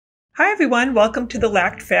Hi everyone, welcome to the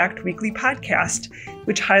LactFact weekly podcast,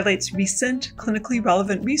 which highlights recent clinically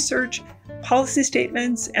relevant research, policy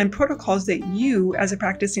statements, and protocols that you, as a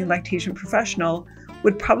practicing lactation professional,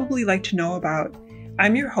 would probably like to know about.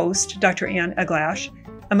 I'm your host, Dr. Ann Eglash.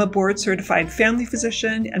 I'm a board-certified family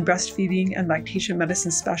physician and breastfeeding and lactation medicine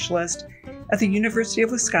specialist at the University of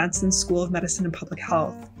Wisconsin School of Medicine and Public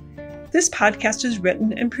Health. This podcast is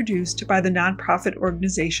written and produced by the nonprofit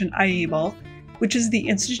organization IABLE, which is the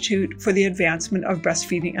Institute for the Advancement of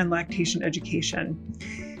Breastfeeding and Lactation Education.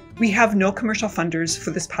 We have no commercial funders for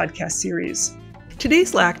this podcast series.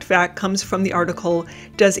 Today's LactFact comes from the article,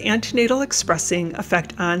 Does Antenatal Expressing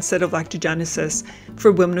Affect Onset of Lactogenesis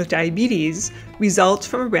for Women with Diabetes? Results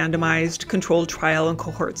from a randomized controlled trial and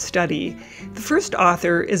cohort study. The first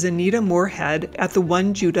author is Anita Moorhead at the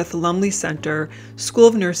One Judith Lumley Center, School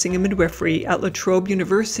of Nursing and Midwifery at La Trobe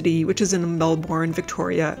University, which is in Melbourne,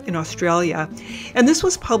 Victoria, in Australia. And this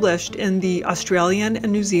was published in the Australian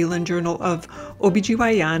and New Zealand Journal of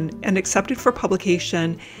OBGYN and accepted for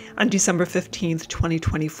publication on December 15th,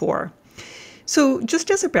 2024. So just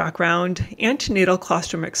as a background, antenatal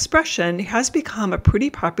colostrum expression has become a pretty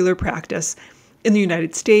popular practice in the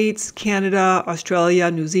United States, Canada,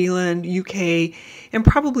 Australia, New Zealand, UK, and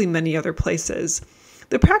probably many other places.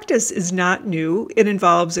 The practice is not new. It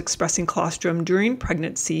involves expressing colostrum during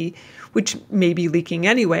pregnancy, which may be leaking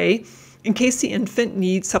anyway, in case the infant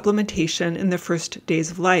needs supplementation in the first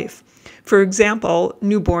days of life. For example,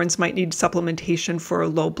 newborns might need supplementation for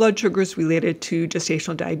low blood sugars related to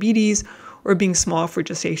gestational diabetes or being small for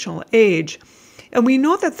gestational age. And we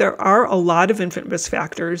know that there are a lot of infant risk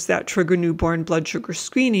factors that trigger newborn blood sugar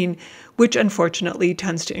screening, which unfortunately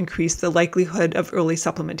tends to increase the likelihood of early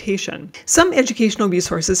supplementation. Some educational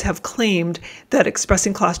resources have claimed that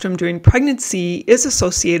expressing colostrum during pregnancy is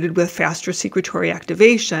associated with faster secretory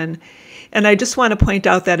activation. And I just want to point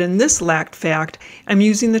out that in this LactFact, I'm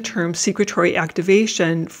using the term secretory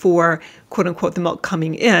activation for quote-unquote the milk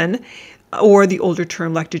coming in, or the older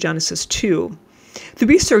term lactogenesis 2. The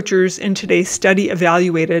researchers in today's study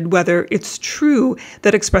evaluated whether it's true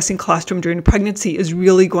that expressing colostrum during pregnancy is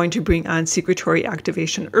really going to bring on secretory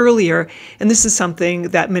activation earlier, and this is something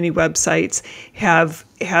that many websites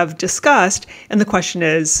have discussed, and the question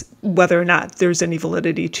is whether or not there's any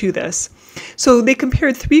validity to this. So they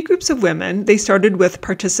compared 3 groups of women. They started with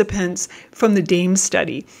participants from the DAME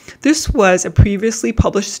study. This was a previously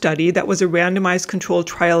published study that was a randomized controlled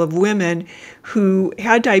trial of women who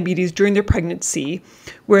had diabetes during their pregnancy,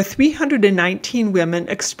 where 319 women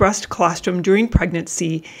expressed colostrum during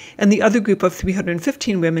pregnancy, and the other group of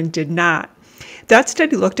 315 women did not. That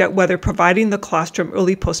study looked at whether providing the colostrum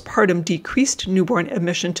early postpartum decreased newborn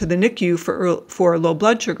admission to the NICU for low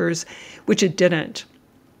blood sugars, which it didn't.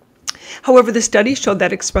 However, the study showed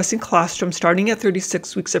that expressing colostrum starting at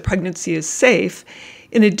 36 weeks of pregnancy is safe.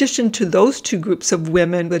 In addition to those 2 groups of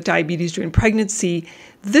women with diabetes during pregnancy,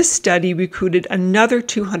 this study recruited another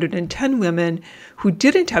 210 women who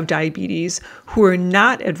didn't have diabetes who were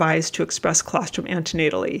not advised to express colostrum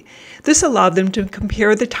antenatally. This allowed them to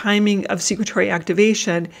compare the timing of secretory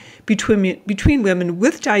activation between women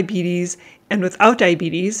with diabetes and without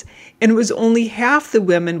diabetes, and it was only half the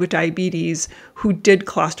women with diabetes who did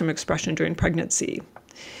colostrum expression during pregnancy.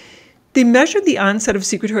 They measured the onset of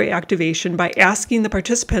secretory activation by asking the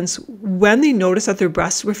participants when they noticed that their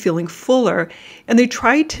breasts were feeling fuller, and they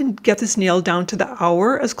tried to get this nailed down to the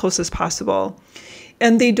hour as close as possible.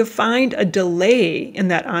 And they defined a delay in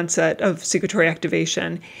that onset of secretory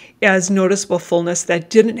activation as noticeable fullness that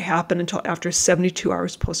didn't happen until after 72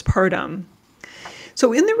 hours postpartum.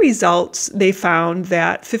 So in the results, they found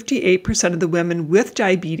that 58% of the women with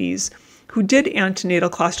diabetes who did antenatal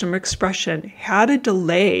colostrum expression had a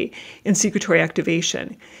delay in secretory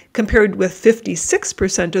activation, compared with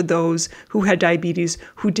 56% of those who had diabetes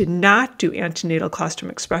who did not do antenatal colostrum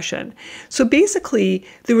expression. So basically,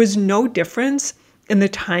 there was no difference in the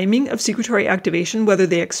timing of secretory activation, whether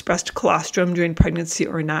they expressed colostrum during pregnancy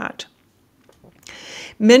or not.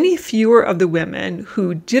 Many fewer of the women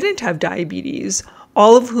who didn't have diabetes,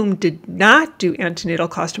 all of whom did not do antenatal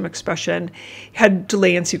colostrum expression, had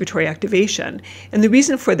delay in secretory activation. And the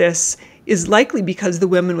reason for this is likely because the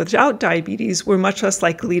women without diabetes were much less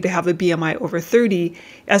likely to have a BMI over 30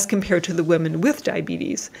 as compared to the women with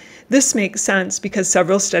diabetes. This makes sense because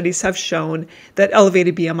several studies have shown that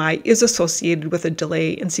elevated BMI is associated with a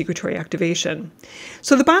delay in secretory activation.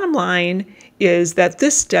 So the bottom line is that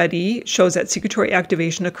this study shows that secretory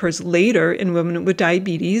activation occurs later in women with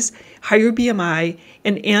diabetes, higher BMI,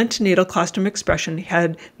 and antenatal colostrum expression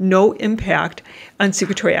had no impact on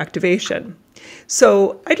secretory activation.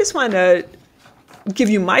 So I just want to give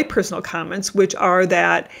you my personal comments, which are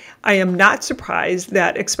that I am not surprised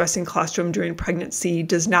that expressing colostrum during pregnancy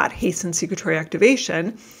does not hasten secretory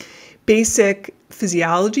activation. Basic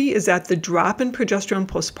physiology is that the drop in progesterone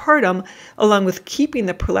postpartum, along with keeping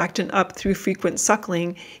the prolactin up through frequent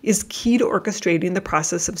suckling, is key to orchestrating the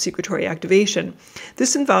process of secretory activation.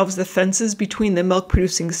 This involves the fences between the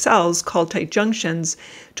milk-producing cells, called tight junctions,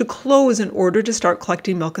 to close in order to start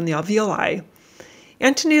collecting milk in the alveoli.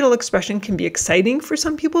 Antenatal expression can be exciting for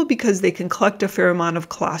some people because they can collect a fair amount of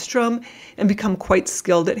colostrum and become quite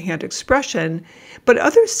skilled at hand expression, but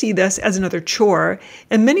others see this as another chore,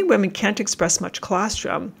 and many women can't express much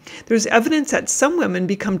colostrum. There's evidence that some women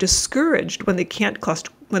become discouraged when they can't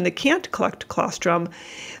collect colostrum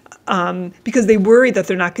because they worry that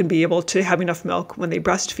they're not going to be able to have enough milk when they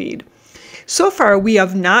breastfeed. So far, we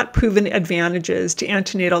have not proven advantages to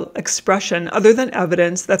antenatal expression other than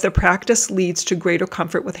evidence that the practice leads to greater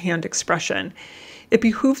comfort with hand expression. It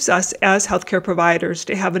behooves us as healthcare providers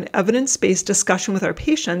to have an evidence-based discussion with our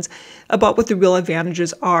patients about what the real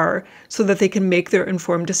advantages are so that they can make their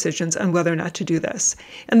informed decisions on whether or not to do this.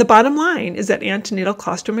 And the bottom line is that antenatal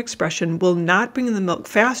colostrum expression will not bring in the milk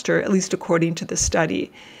faster, at least according to this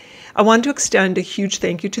study. I want to extend a huge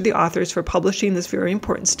thank you to the authors for publishing this very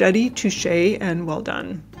important study. Touché and well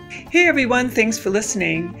done. Hey everyone, thanks for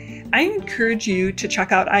listening. I encourage you to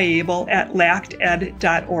check out iAble at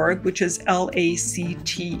lacted.org, which is LACTED.org,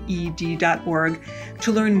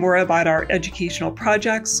 to learn more about our educational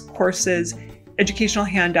projects, courses, educational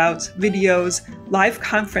handouts, videos, live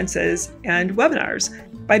conferences, and webinars.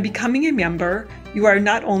 By becoming a member, you are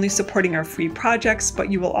not only supporting our free projects, but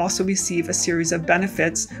you will also receive a series of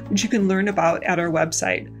benefits which you can learn about at our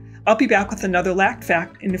website. I'll be back with another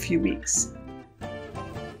LactFact in a few weeks.